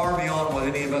far beyond what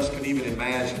any of us can even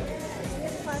imagine.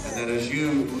 And that as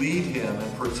you lead him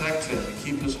and protect him and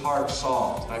keep his heart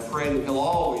soft, I pray that he'll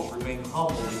always remain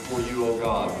humble before you, O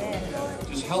God.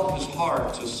 Just help his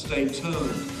heart to stay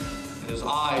tuned and his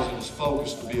eyes and his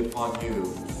focus to be upon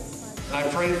you. And I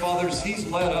pray, Father, as he's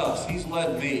led us, he's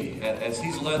led me, as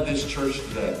he's led this church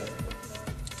today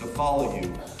to follow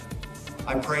you,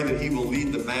 I pray that he will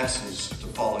lead the masses to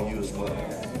follow you as well.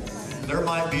 There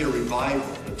might be a revival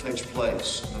that takes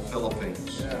place in the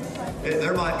Philippines.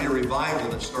 There might be a revival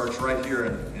that starts right here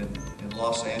in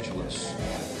Los Angeles.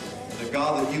 And that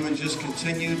God, that you would just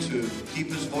continue to keep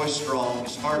his voice strong,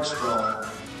 his heart strong,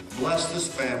 bless this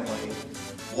family,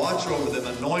 watch over them,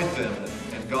 anoint them,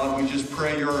 and God, we just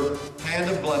pray your hand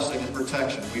of blessing and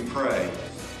protection. We pray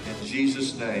in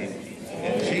Jesus' name.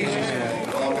 In Jesus' name.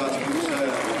 All God's people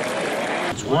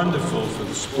say. It's wonderful for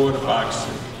the sport of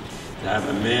boxing to have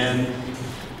a man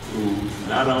who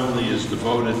not only is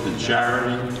devoted to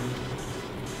charity,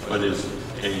 but is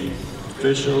an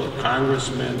official, a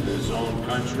congressman in his own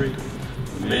country,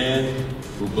 a man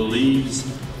who believes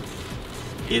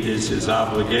it is his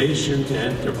obligation to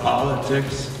enter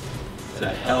politics to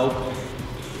help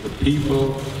the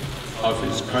people of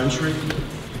his country.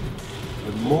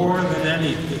 But more than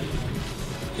anything,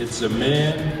 it's a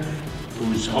man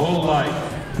whose whole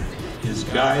life is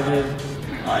guided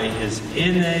by his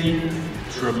innate,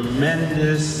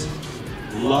 tremendous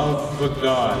love for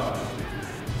God,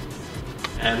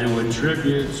 and who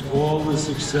attributes all the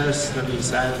success that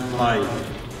he's had in life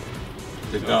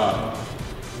to God.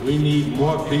 We need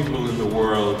more people in the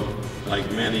world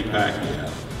like Manny Pacquiao.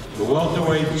 The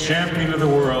welterweight champion of the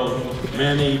world,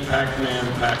 Manny Pac-Man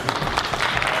Pacquiao.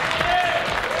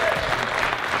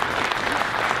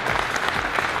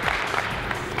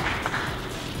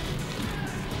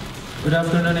 Good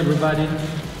afternoon, everybody.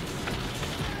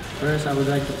 First, I would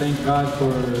like to thank God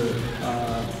for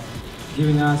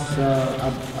giving us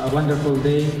a wonderful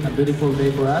day, a beautiful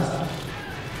day for us.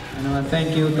 And I want to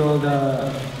thank you to all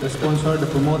the sponsor, the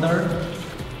promoter,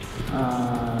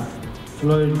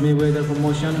 Floyd Mayweather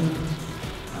Promotion,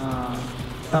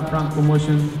 Top Rank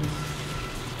Promotion,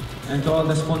 and to all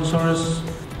the sponsors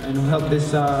and who helped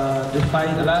this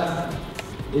fight a lot.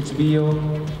 HBO,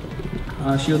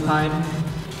 Showtime,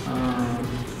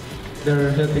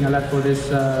 they're helping a lot for this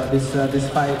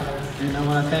fight, and I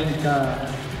want to thank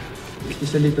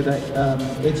especially to the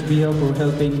HBO for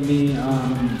helping me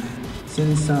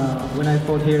since when I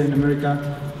fought here in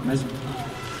America.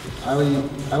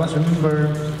 I was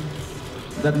remember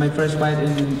that my first fight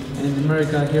in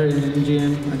America here in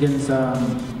MGM against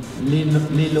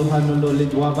Lilo Hanulo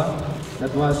Lidwaba.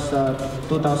 That was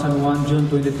 2001, June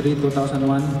 23,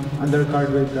 2001,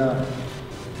 undercard with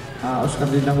Oscar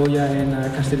de la Hoya and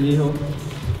Castillo.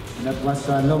 And that was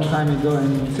a long time ago,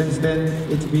 and since then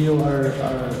HBO are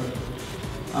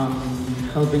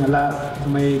helping a lot to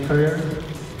my career.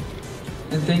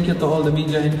 And thank you to all the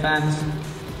media and fans,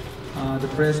 the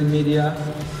press and media,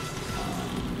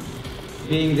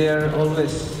 being there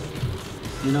always.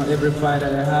 You know, every fight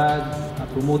that I had,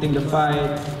 promoting the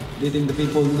fight, letting the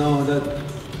people know that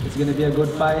it's going to be a good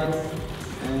fight,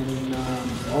 and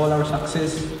all our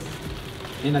success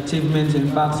and achievements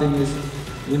in boxing is,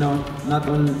 you know, not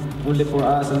only for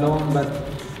us alone, but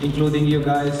including you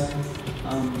guys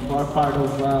who are part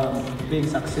of being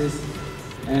success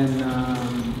and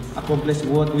accomplish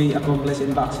what we accomplish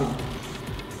in boxing.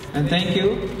 And thank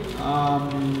you.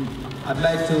 I'd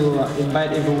like to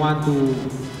invite everyone to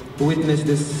witness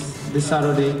this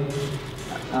Saturday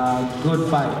good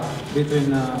fight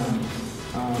between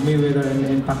Mayweather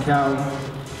and Pacquiao.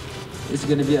 It's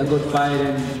going to be a good fight,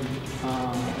 and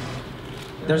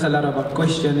there's a lot of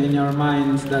question in your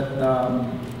minds that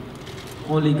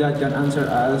only God can answer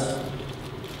us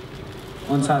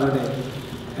on Saturday.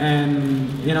 And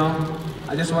you know,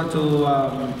 I just want to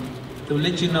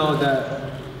let you know that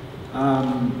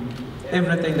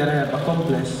everything that I have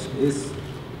accomplished is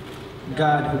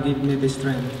God who gave me the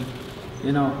strength.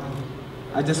 You know,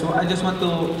 I just want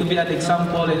to be an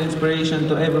example and inspiration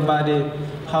to everybody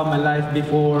how my life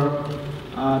before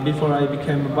I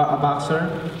became a boxer.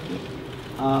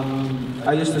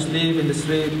 I used to sleep in the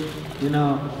street, you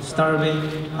know,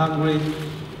 starving, hungry,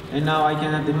 and now I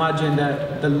cannot imagine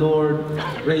that the Lord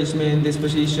raised me in this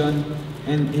position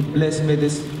and He blessed me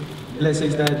these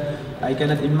blessings that I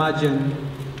cannot imagine,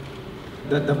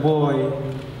 that the boy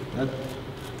that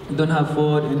don't have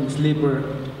food and sleeping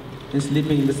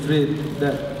in the street,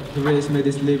 that He raised me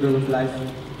this level of life.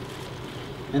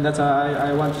 And that's how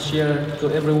I want to share to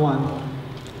everyone.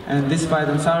 And this fight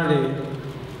on Saturday,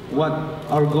 what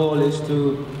our goal is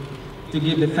to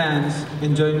give the fans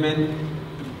enjoyment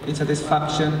and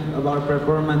satisfaction of our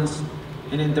performance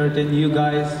and entertain you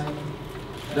guys,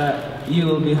 that you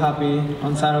will be happy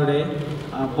on Saturday.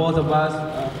 Both of us,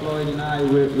 Floyd and I,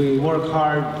 we work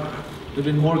hard. We've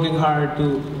been working hard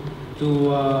to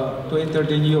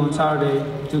entertain you on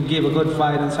Saturday, to give a good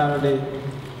fight on Saturday.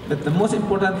 But the most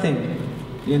important thing,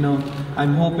 you know,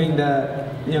 I'm hoping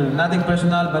that, you know, nothing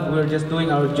personal, but we're just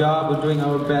doing our job, we're doing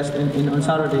our best on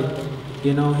Saturday.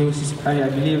 You know, I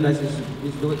believe that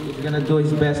he's gonna do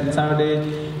his best on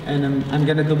Saturday, and I'm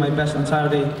gonna do my best on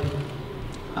Saturday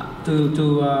to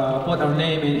put our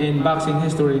name in boxing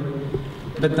history.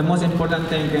 But the most important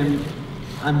thing, and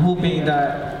I'm hoping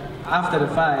that after the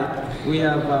fight, we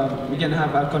can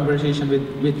have a conversation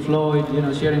with Floyd, you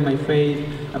know, sharing my faith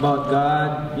about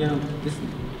God, you know,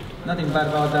 nothing bad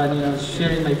about that, you know,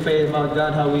 sharing my faith about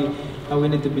God, how we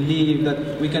need to believe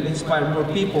that we can inspire more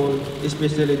people,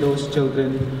 especially those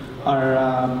children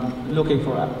are looking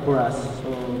for us,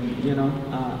 so, you know,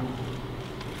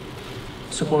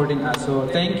 supporting us. So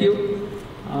thank you.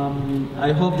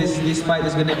 I hope this fight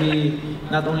is going to be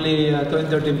not only to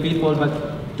entertain people,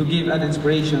 but to give an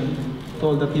inspiration to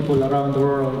all the people around the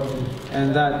world,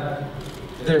 and that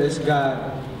there is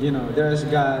God, you know, there is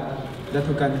God that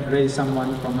who can raise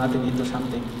someone from nothing into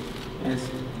something. Yes,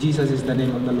 Jesus is the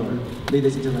name of the Lord.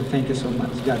 Ladies and gentlemen, thank you so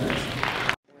much. God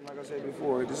bless. Like I said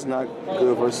before, this is not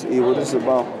good versus evil. This is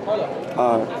about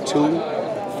two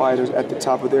fighters at the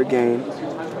top of their game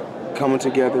coming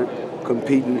together,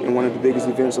 competing in one of the biggest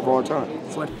events of all time.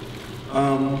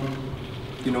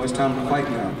 You know, it's time to fight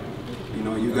now. You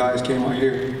know, you guys came out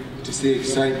here to see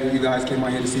excitement. You guys came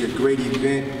out here to see a great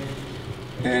event.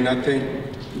 And I think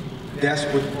that's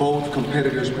what both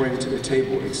competitors bring to the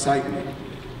table, excitement.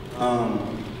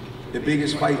 The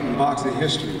biggest fight in boxing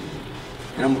history,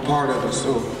 and I'm a part of it,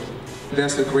 so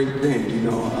that's a great thing, you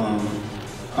know.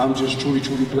 I'm just truly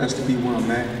blessed to be where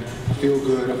I'm at. I feel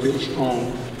good, I feel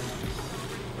strong,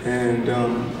 and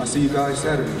I'll see you guys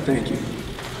Saturday. Thank you.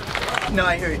 No,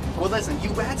 I hear you. Well, listen, you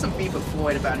had some beef with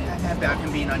Floyd about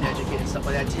him being uneducated and stuff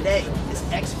like that. Today, his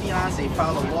ex-fiance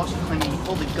filed a lawsuit claiming he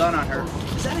pulled a gun on her.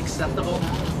 Is that acceptable?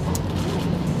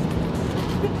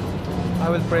 I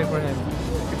will pray for him.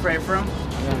 You pray for him?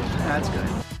 Yeah. That's good.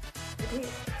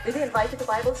 Did he invite you to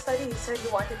Bible study? He said he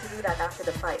wanted to do that after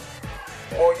the fight.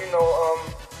 Well, you know,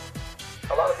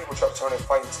 a lot of people try to turn a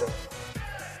fight to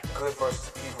good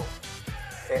versus evil,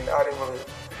 and I didn't really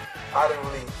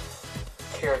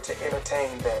care to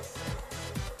entertain that.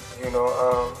 You know,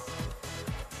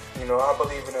 I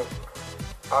believe in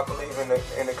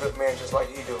a good man just like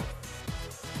he do.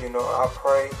 You know, I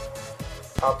pray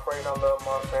and I love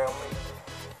my family,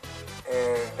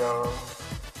 and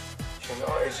you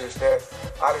know, it's just that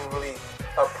I didn't really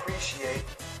appreciate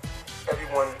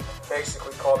everyone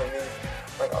basically calling me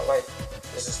like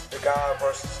this is the guy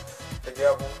versus the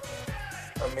devil.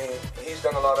 I mean, he's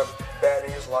done a lot of bad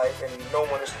in his life, and no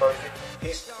one is perfect. He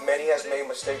has made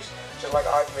mistakes, just like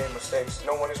I've made mistakes.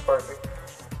 No one is perfect,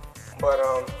 but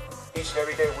each and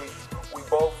every day we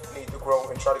both need to grow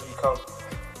and try to become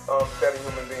better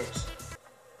human beings.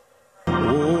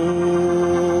 Oh,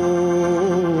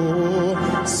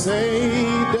 say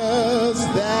does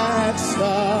that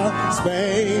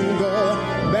star-spangled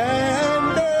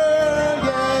banner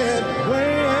yet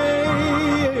wave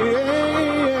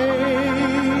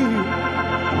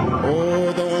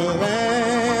o'er the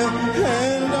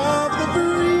land of the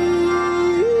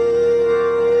free,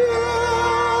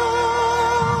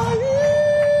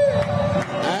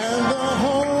 and the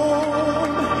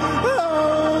home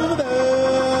of the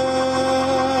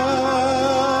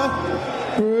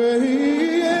brave.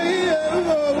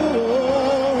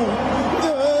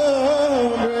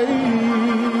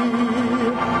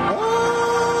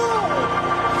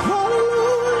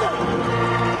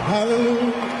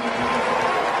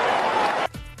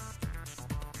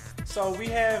 So we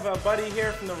have a buddy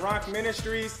here from the Rock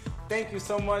Ministries. Thank you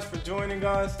so much for joining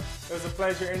us. It was a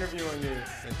pleasure interviewing you.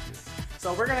 Thank you.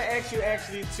 So we're going to ask you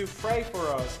actually to pray for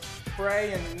us.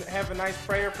 Pray and have a nice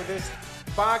prayer for this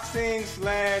boxing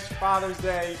 / Father's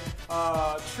Day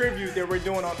tribute that we're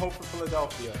doing on Hope for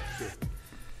Philadelphia. Sure.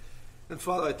 And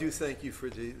Father, I do thank you for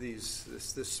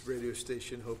this radio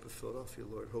station, Hope of Philadelphia,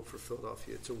 Lord. Hope for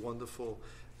Philadelphia. It's a wonderful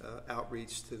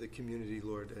outreach to the community,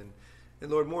 Lord. And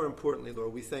Lord, more importantly,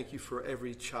 Lord, we thank you for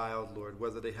every child, Lord,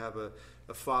 whether they have a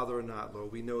father or not,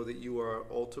 Lord. We know that you are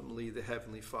ultimately the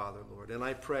Heavenly Father, Lord. And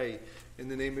I pray in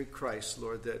the name of Christ,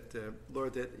 Lord, that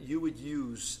you would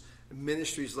use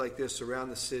ministries like this around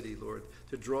the city, Lord,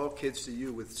 to draw kids to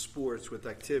you with sports, with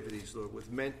activities, Lord,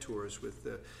 with mentors, with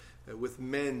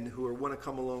men who want to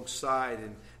come alongside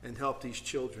and help these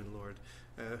children, Lord,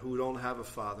 who don't have a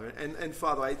father. And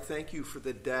Father, I thank you for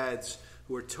the dads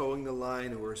who are towing the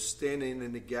line, who are standing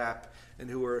in the gap, and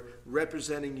who are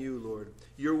representing you, Lord.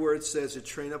 Your word says to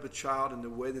train up a child in the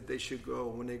way that they should go.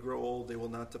 When they grow old, they will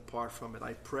not depart from it.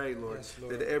 I pray, Lord, yes,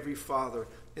 Lord, that every father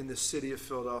in the city of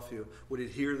Philadelphia would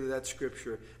adhere to that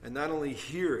scripture, and not only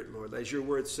hear it, Lord, as your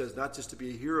word says, not just to be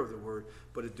a hearer of the word,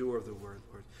 but a doer of the word,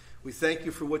 Lord. We thank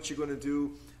you for what you're going to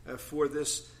do for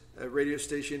this radio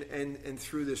station and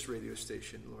through this radio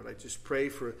station, Lord. I just pray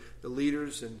for the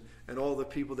leaders and all the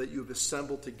people that you've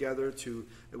assembled together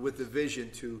with the vision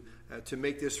to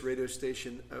make this radio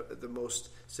station the most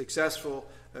successful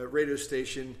radio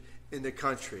station in the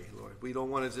country, Lord. I don't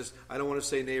want to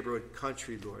say neighborhood,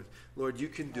 country, Lord. Lord, you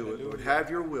can do it, Lord. Have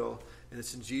your will, and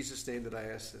it's in Jesus' name that I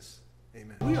ask this.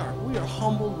 Amen. We are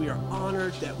humbled, we are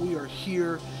honored that we are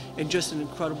here in just an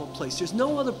incredible place. There's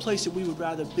no other place that we would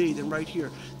rather be than right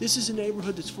here. This is a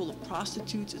neighborhood that's full of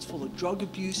prostitutes, it's full of drug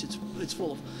abuse, it's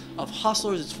full of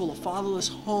hustlers, it's full of fatherless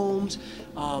homes,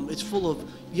 it's full of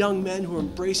young men who are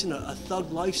embracing a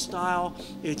thug lifestyle.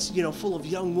 It's full of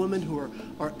young women who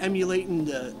are emulating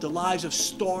the lives of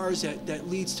stars that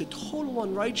leads to total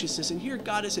unrighteousness. And here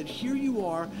God has said, here you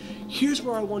are, here's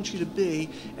where I want you to be,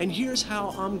 and here's how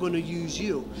I'm going to use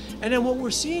you. And then what we're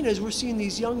seeing is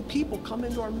these young people come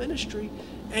into our ministry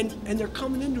and they're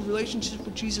coming into relationship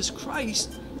with Jesus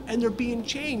Christ, and they're being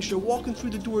changed. They're walking through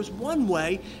the doors one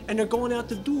way and they're going out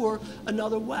the door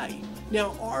another way.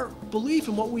 Now our belief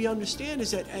and what we understand is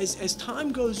that as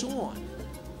time goes on,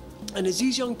 and as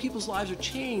these young people's lives are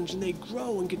changed and they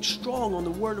grow and get strong on the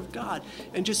Word of God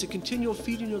and just a continual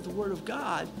feeding of the Word of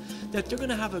God, that they're going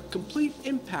to have a complete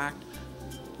impact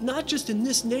not just in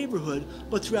this neighborhood,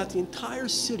 but throughout the entire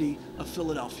city of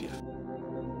Philadelphia.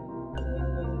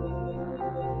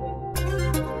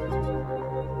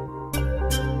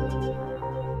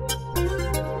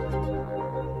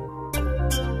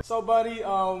 So, buddy,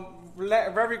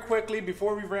 very quickly,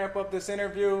 before we wrap up this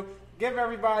interview, give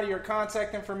everybody your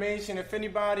contact information. If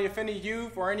any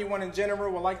youth or anyone in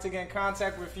general would like to get in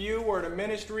contact with you or the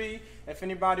ministry, if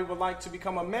anybody would like to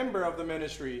become a member of the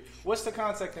ministry, what's the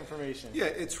contact information? Yeah,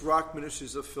 it's Rock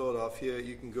Ministries of Philadelphia.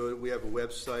 You can go. We have a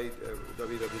website,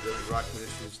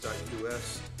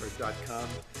 www.rockministries.us or .com.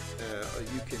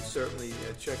 You can certainly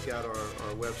check out our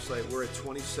website. We're at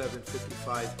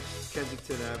 2755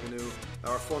 Kensington Avenue.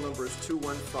 Our phone number is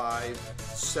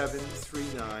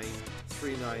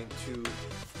 215-739-3927.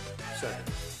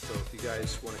 So if you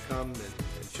guys want to come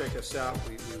and check us out,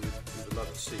 we would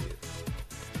love to see you.